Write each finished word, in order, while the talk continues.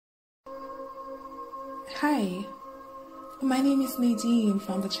Hi, my name is Nadine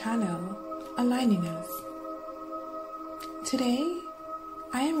from the channel Alignenus. Today,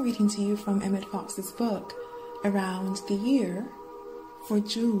 I am reading to you from Emmet Fox's book, Around the Year, for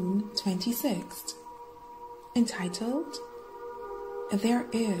June 26th, entitled, There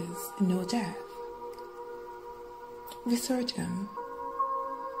Is No Death. Resurgam.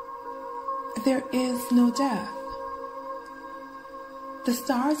 There is no death. The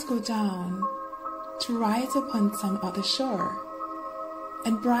stars go down to rise upon some other shore,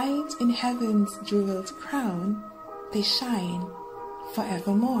 and bright in heaven's jeweled crown they shine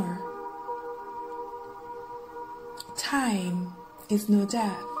forevermore. Time is no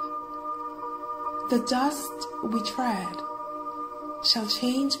death. The dust we tread shall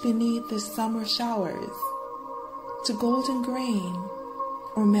change beneath the summer showers to golden grain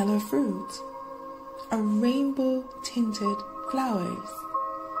or mellow fruit, or rainbow-tinted flowers.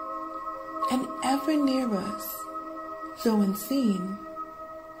 And ever near us, though unseen,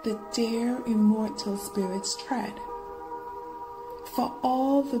 the dear immortal spirits tread. For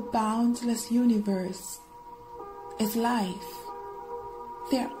all the boundless universe is life.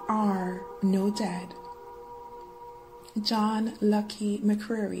 There are no dead. John Lucky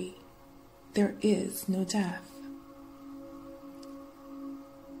McCreary, There Is No Death.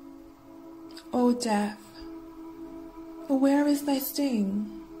 O death, where is thy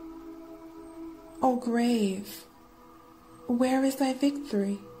sting? O grave, where is thy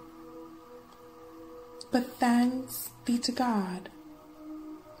victory? But thanks be to God,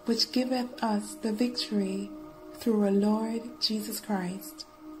 which giveth us the victory through our Lord Jesus Christ.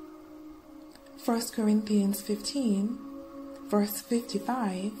 1 Corinthians 15, verse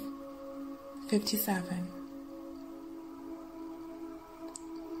 55, 57.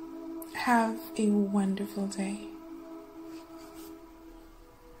 Have a wonderful day.